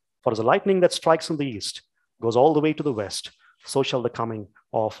 For as the lightning that strikes in the east goes all the way to the west, so shall the coming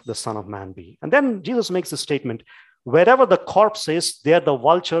of the Son of Man be. And then Jesus makes the statement, wherever the corpse is, there the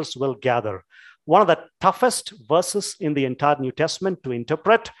vultures will gather. One of the toughest verses in the entire New Testament to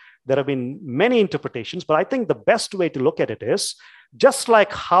interpret. There have been many interpretations, but I think the best way to look at it is, just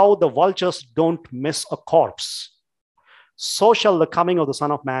like how the vultures don't miss a corpse, so shall the coming of the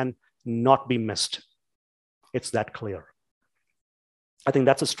Son of Man not be missed. It's that clear. I think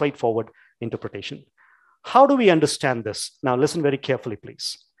that's a straightforward interpretation. How do we understand this? Now listen very carefully,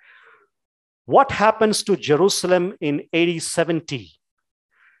 please. What happens to Jerusalem in AD 70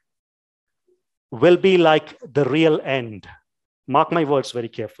 will be like the real end. Mark my words very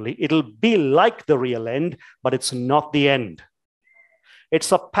carefully. It'll be like the real end, but it's not the end.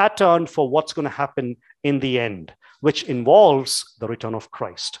 It's a pattern for what's going to happen in the end, which involves the return of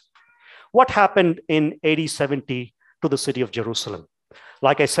Christ. What happened in AD 70 to the city of Jerusalem?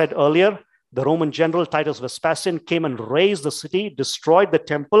 Like I said earlier, the Roman general Titus Vespasian came and razed the city, destroyed the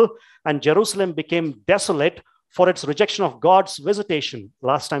temple, and Jerusalem became desolate for its rejection of God's visitation.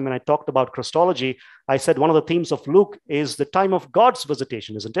 Last time when I talked about Christology, I said one of the themes of Luke is the time of God's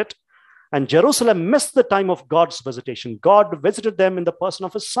visitation, isn't it? And Jerusalem missed the time of God's visitation. God visited them in the person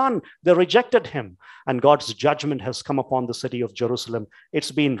of his son. They rejected him. And God's judgment has come upon the city of Jerusalem.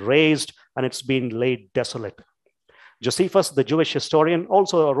 It's been razed and it's been laid desolate. Josephus, the Jewish historian,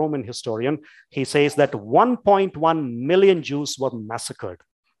 also a Roman historian, he says that 1.1 million Jews were massacred.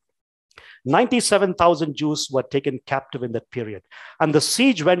 97,000 Jews were taken captive in that period. And the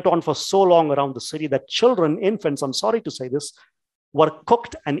siege went on for so long around the city that children, infants, I'm sorry to say this, were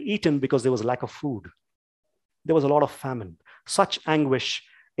cooked and eaten because there was a lack of food. There was a lot of famine. Such anguish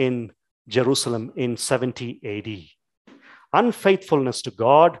in Jerusalem in 70 AD. Unfaithfulness to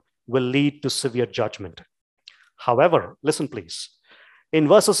God will lead to severe judgment. However, listen please, in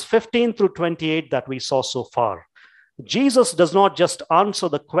verses 15 through 28 that we saw so far, Jesus does not just answer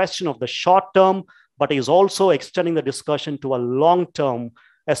the question of the short term, but is also extending the discussion to a long-term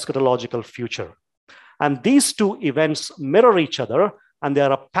eschatological future. And these two events mirror each other, and they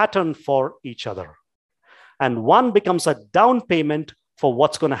are a pattern for each other. And one becomes a down payment for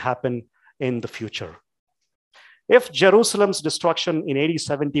what's going to happen in the future. If Jerusalem's destruction in AD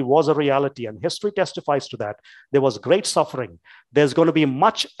 70 was a reality, and history testifies to that, there was great suffering. There's going to be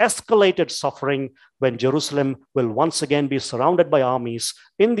much escalated suffering when Jerusalem will once again be surrounded by armies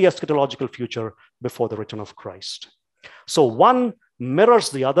in the eschatological future before the return of Christ. So one mirrors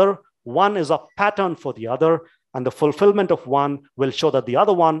the other, one is a pattern for the other, and the fulfillment of one will show that the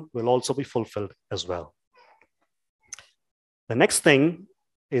other one will also be fulfilled as well. The next thing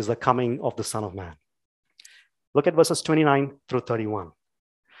is the coming of the Son of Man. Look at verses 29 through 31.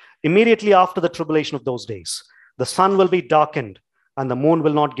 Immediately after the tribulation of those days, the sun will be darkened and the moon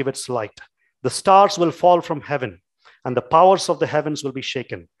will not give its light. The stars will fall from heaven and the powers of the heavens will be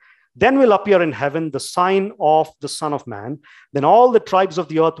shaken. Then will appear in heaven the sign of the Son of Man. Then all the tribes of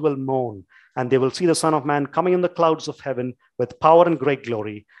the earth will mourn, and they will see the Son of Man coming in the clouds of heaven with power and great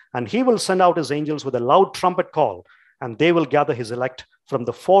glory. And he will send out his angels with a loud trumpet call, and they will gather his elect from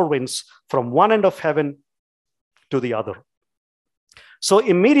the four winds, from one end of heaven to the other. So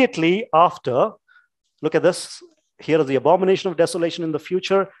immediately after, look at this, here is the abomination of desolation in the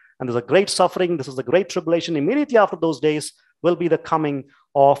future, and there's a great suffering. This is the great tribulation. Immediately after those days will be the coming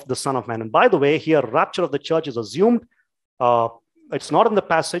of the Son of Man. And by the way, here, rapture of the church is assumed. It's not in the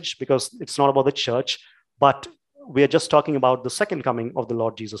passage because it's not about the church, but we are just talking about the second coming of the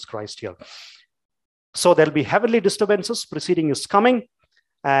Lord Jesus Christ here. So there'll be heavenly disturbances preceding his coming,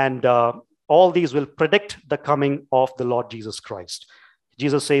 and all these will predict the coming of the Lord Jesus Christ.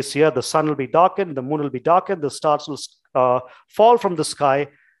 Jesus says here, the sun will be darkened, the moon will be darkened, the stars will fall from the sky,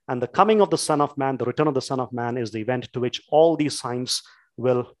 and the coming of the Son of Man, the return of the Son of Man, is the event to which all these signs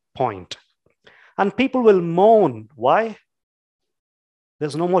will point. And people will moan. Why?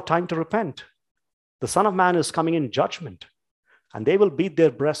 There's no more time to repent. The Son of Man is coming in judgment, and they will beat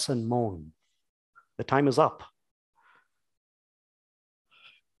their breasts and moan. The time is up.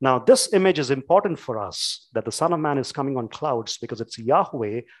 Now, this image is important for us, that the Son of Man is coming on clouds, because it's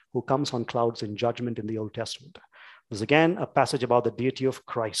Yahweh who comes on clouds in judgment in the Old Testament. There's again a passage about the deity of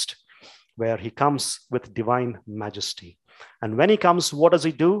Christ, where he comes with divine majesty. And when he comes, what does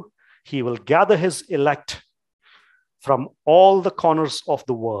he do? He will gather his elect from all the corners of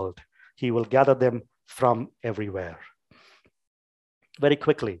the world. He will gather them from everywhere. Very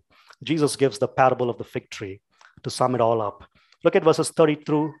quickly, Jesus gives the parable of the fig tree to sum it all up. Look at verses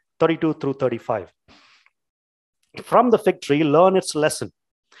 32 through 35. From the fig tree, learn its lesson.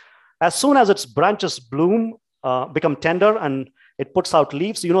 As soon as its branches bloom, become tender, and it puts out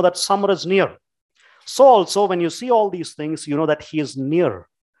leaves, you know that summer is near. So also, when you see all these things, you know that he is near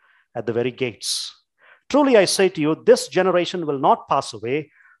at the very gates. Truly, I say to you, this generation will not pass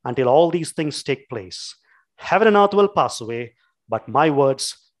away until all these things take place. Heaven and earth will pass away, but my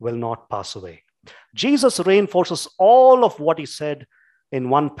words will not pass away. Jesus reinforces all of what he said in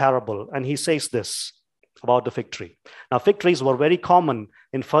one parable, and he says this about the fig tree. Now, fig trees were very common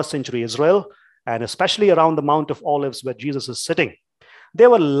in first century Israel, and especially around the Mount of Olives where Jesus is sitting. They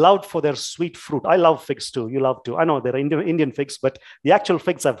were loved for their sweet fruit. I love figs too. You love too. I know there are Indian figs, but the actual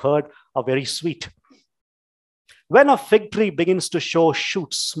figs I've heard are very sweet. When a fig tree begins to show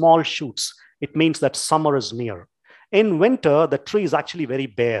shoots, small shoots, it means that summer is near. In winter, the tree is actually very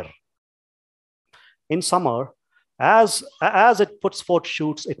bare. In summer, as it puts forth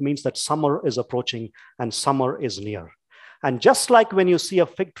shoots, it means that summer is approaching and summer is near. And just like when you see a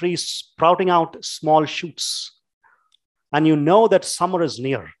fig tree sprouting out small shoots, and you know that summer is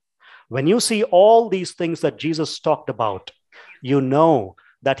near, when you see all these things that Jesus talked about, you know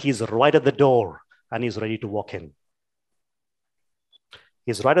that he's right at the door and he's ready to walk in.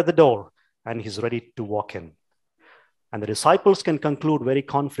 He's right at the door and he's ready to walk in. And the disciples can conclude very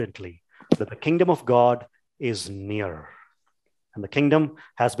confidently that the kingdom of God is near. And the kingdom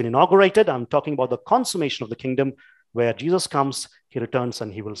has been inaugurated. I'm talking about the consummation of the kingdom, where Jesus comes, he returns,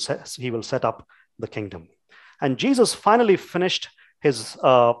 and he will set up the kingdom. And Jesus finally finished his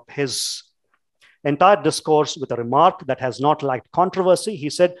entire discourse with a remark that has not lacked controversy. He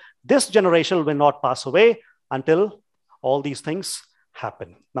said, this generation will not pass away until all these things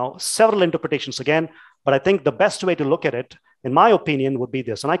happen. Now, several interpretations again, but I think the best way to look at it, in my opinion, would be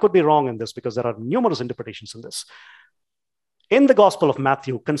this. And I could be wrong in this because there are numerous interpretations in this. In the Gospel of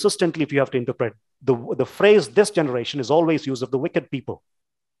Matthew, consistently, if you have to interpret, the phrase this generation is always used of the wicked people.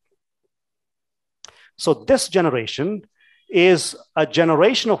 So this generation is a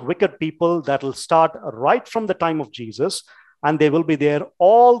generation of wicked people that will start right from the time of Jesus, and they will be there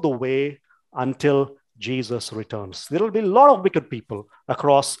all the way until Jesus returns. There will be a lot of wicked people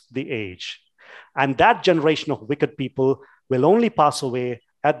across the age. And that generation of wicked people will only pass away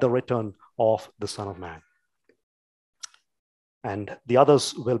at the return of the Son of Man. And the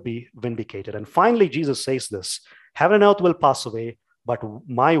others will be vindicated. And finally, Jesus says this, heaven and earth will pass away, but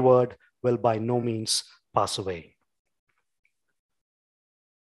my word will by no means pass away.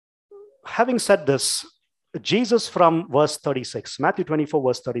 Having said this, Jesus from verse 36, Matthew 24,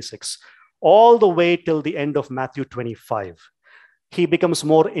 verse 36, all the way till the end of Matthew 25, he becomes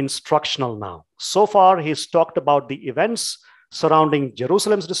more instructional now. So far, he's talked about the events surrounding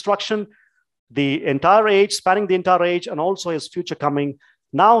Jerusalem's destruction, the entire age, spanning the entire age, and also his future coming.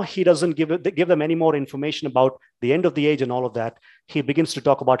 Now he doesn't give them any more information about the end of the age and all of that. He begins to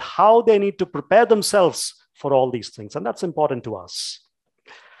talk about how they need to prepare themselves for all these things. And that's important to us.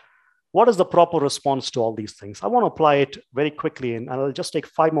 What is the proper response to all these things? I want to apply it very quickly, and I'll just take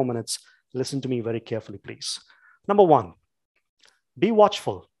 5 more minutes. Listen to me very carefully, please. Number 1, be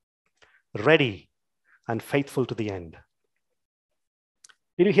watchful, ready, and faithful to the end.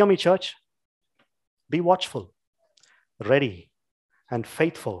 Did you hear me, church? Be watchful, ready, and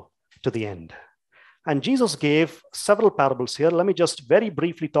faithful to the end. And Jesus gave several parables here. Let me just very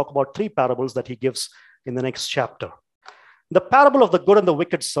briefly talk about 3 parables that he gives in the next chapter. The parable of the good and the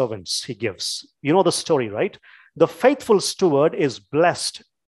wicked servants he gives. You know the story, right? The faithful steward is blessed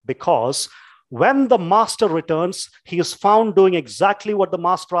because when the master returns, he is found doing exactly what the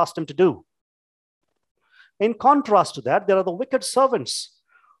master asked him to do. In contrast to that, there are the wicked servants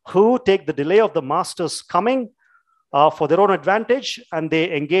who take the delay of the master's coming for their own advantage, and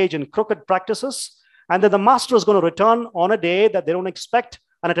they engage in crooked practices. And then the master is going to return on a day that they don't expect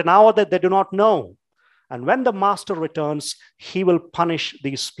and at an hour that they do not know. And when the master returns, he will punish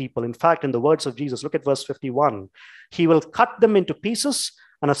these people. In fact, in the words of Jesus, look at verse 51. He will cut them into pieces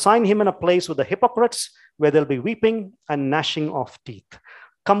and assign him in a place with the hypocrites where there'll be weeping and gnashing of teeth.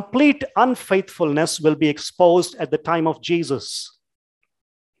 Complete unfaithfulness will be exposed at the time of Jesus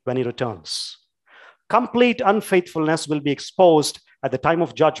when he returns. Complete unfaithfulness will be exposed at the time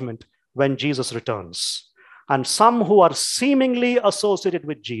of judgment when Jesus returns. And some who are seemingly associated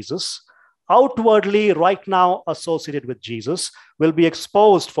with Jesus, outwardly right now associated with Jesus, will be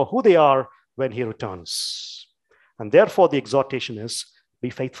exposed for who they are when he returns. And therefore the exhortation is, be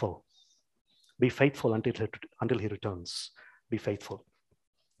faithful. Be faithful until he returns. Be faithful.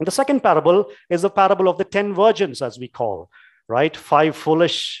 And the second parable is the parable of the 10 virgins, as we call, right? 5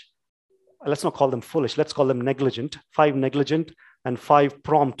 foolish, let's not call them foolish, let's call them negligent. 5 negligent and 5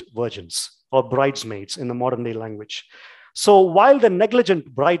 prompt virgins, or bridesmaids in the modern day language. So while the negligent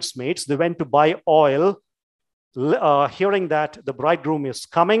bridesmaids, they went to buy oil, hearing that the bridegroom is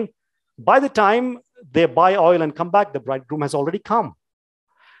coming. By the time they buy oil and come back, the bridegroom has already come.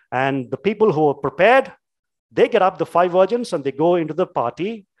 And the people who are prepared, they get up, the 5 virgins, and they go into the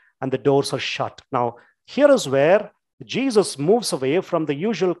party, and the doors are shut. Now, here is where Jesus moves away from the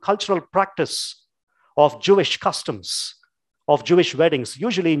usual cultural practice of Jewish customs, of Jewish weddings.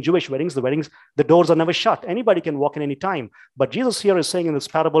 Usually in Jewish weddings, the doors are never shut. Anybody can walk in any time. But Jesus here is saying in this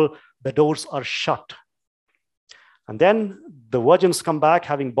parable, the doors are shut. And then the virgins come back,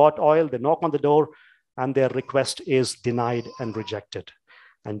 having bought oil, they knock on the door, and their request is denied and rejected.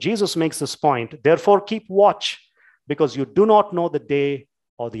 And Jesus makes this point, therefore keep watch, because you do not know the day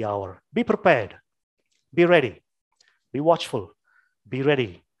or the hour. Be prepared, be ready, be watchful, be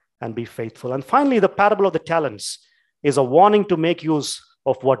ready, and be faithful. And finally, the parable of the talents is a warning to make use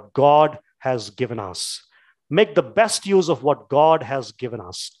of what God has given us. Make the best use of what God has given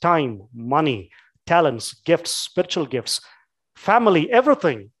us: time, money, talents, gifts, spiritual gifts, family,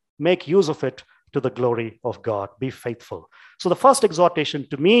 everything. Make use of it to the glory of God. Be faithful. So the first exhortation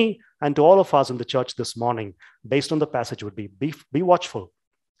to me and to all of us in the church this morning, based on the passage, would be watchful,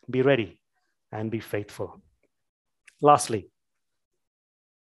 be ready, and be faithful. Lastly,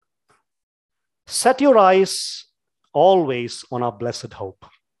 set your eyes always on our blessed hope.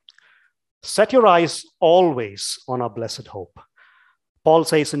 Set your eyes always on our blessed hope. Paul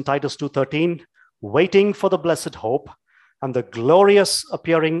says in Titus 2:13, waiting for the blessed hope and the glorious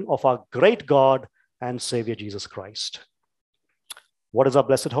appearing of our great God and Savior Jesus Christ. What is our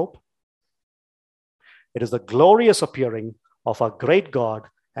blessed hope? It is the glorious appearing of our great God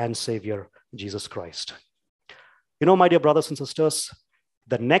and Savior Jesus Christ. You know, my dear brothers and sisters,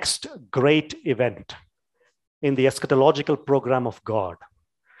 the next great event in the eschatological program of God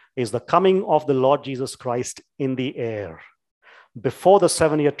is the coming of the Lord Jesus Christ in the air before the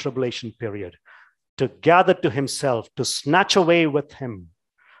 7-year tribulation period, to gather to himself, to snatch away with him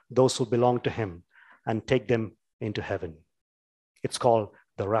those who belong to him and take them into heaven. It's called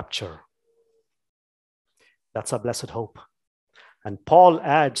the rapture. That's our blessed hope. And Paul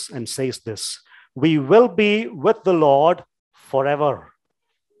adds and says this: we will be with the Lord forever.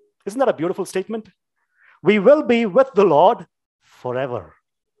 Isn't that a beautiful statement? We will be with the Lord forever.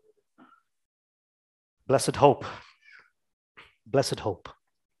 Blessed hope. Blessed hope.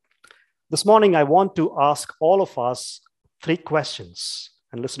 This morning, I want to ask all of us 3 questions.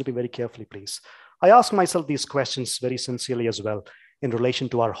 And listen to me very carefully, please. I ask myself these questions very sincerely as well in relation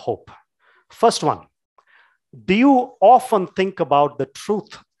to our hope. First one, do you often think about the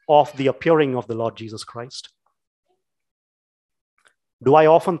truth of the appearing of the Lord Jesus Christ? Do I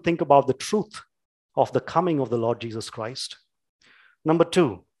often think about the truth of the coming of the Lord Jesus Christ? Number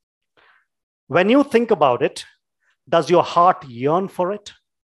 2, when you think about it, does your heart yearn for it?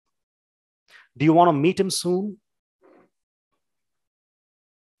 Do you want to meet him soon?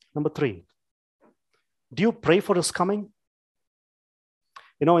 Number 3, do you pray for his coming?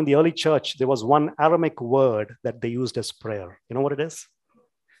 You know, in the early church, there was one Aramaic word that they used as prayer. You know what it is?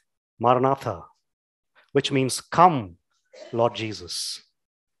 Maranatha, which means come, Lord Jesus.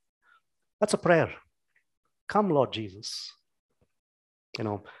 That's a prayer. Come, Lord Jesus. You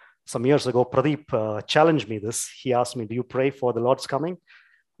know, some years ago, Pradeep challenged me this. He asked me, do you pray for the Lord's coming?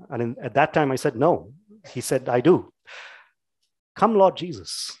 And at that time, I said, no. He said, I do. Come, Lord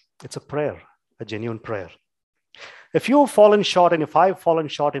Jesus. It's a prayer, a genuine prayer. If you've fallen short, and if I've fallen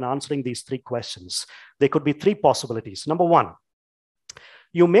short in answering these 3 questions, there could be 3 possibilities. Number 1,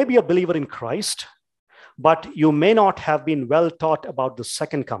 you may be a believer in Christ, but you may not have been well taught about the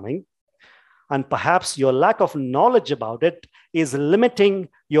second coming, and perhaps your lack of knowledge about it is limiting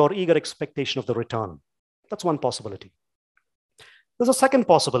your eager expectation of the return. That's one possibility. There's a second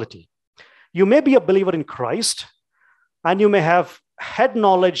possibility. You may be a believer in Christ, and you may have head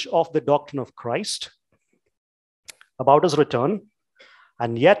knowledge of the doctrine of Christ, about his return,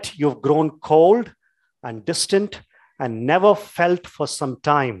 and yet you've grown cold and distant and never felt for some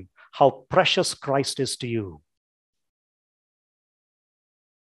time how precious Christ is to you.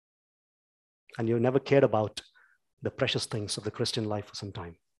 And you never cared about the precious things of the Christian life for some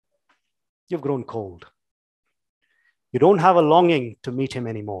time. You've grown cold. You don't have a longing to meet him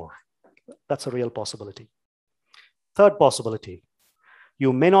anymore. That's a real possibility. Third possibility,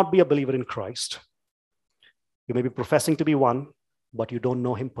 you may not be a believer in Christ. You may be professing to be one, but you don't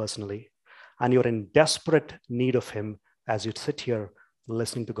know him personally, and you're in desperate need of him as you sit here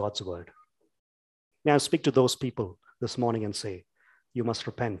listening to God's word. May I speak to those people this morning and say, you must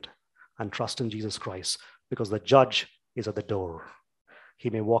repent and trust in Jesus Christ, because the judge is at the door. He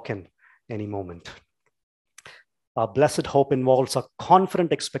may walk in any moment. Our blessed hope involves a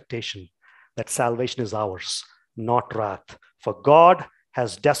confident expectation that salvation is ours, not wrath. For God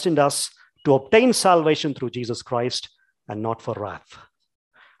has destined us to obtain salvation through Jesus Christ and not for wrath.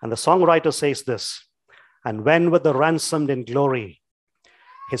 And the songwriter says this: and when with the ransomed in glory,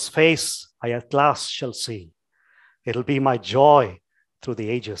 his face I at last shall see, it'll be my joy through the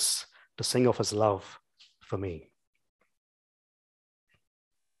ages to sing of his love for me.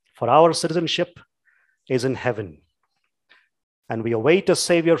 For our citizenship is in heaven, and we await a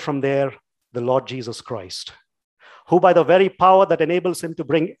Savior from there, the Lord Jesus Christ, who by the very power that enables him to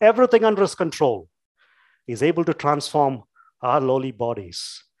bring everything under his control is able to transform our lowly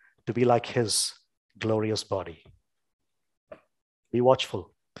bodies to be like his glorious body. Be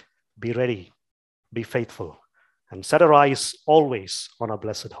watchful, be ready, be faithful, and set our eyes always on our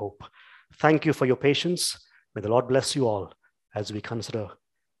blessed hope. Thank you for your patience. May the Lord bless you all as we consider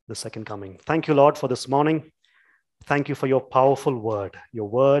the second coming. Thank you, Lord, for this morning. Thank you for your powerful word, your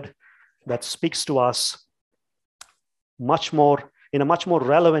word that speaks to us much more in a much more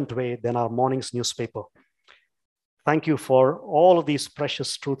relevant way than our morning's newspaper. Thank you for all of these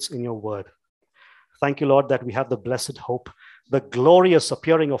precious truths in your word. Thank you, Lord, that we have the blessed hope, the glorious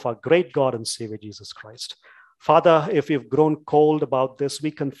appearing of our great God and Savior, Jesus Christ. Father, if we've grown cold about this,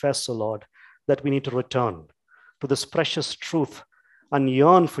 we confess, O Lord, that we need to return to this precious truth and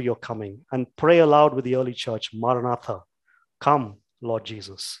yearn for your coming and pray aloud with the early church, Maranatha, come, Lord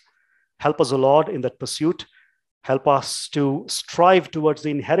Jesus. Help us, O Lord, in that pursuit. Help us to strive towards the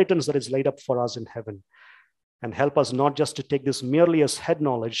inheritance that is laid up for us in heaven. And help us not just to take this merely as head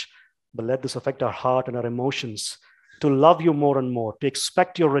knowledge, but let this affect our heart and our emotions, to love you more and more, to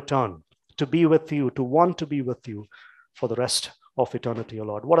expect your return, to be with you, to want to be with you for the rest of eternity, O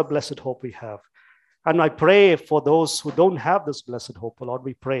Lord. What a blessed hope we have. And I pray for those who don't have this blessed hope, O Lord,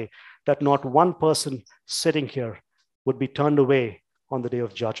 we pray that not one person sitting here would be turned away on the day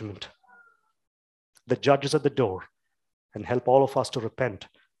of judgment. The judge is at the door, and help all of us to repent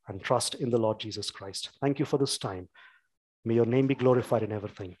and trust in the Lord Jesus Christ. Thank you for this time. May your name be glorified in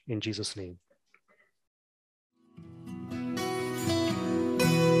everything. In Jesus' name.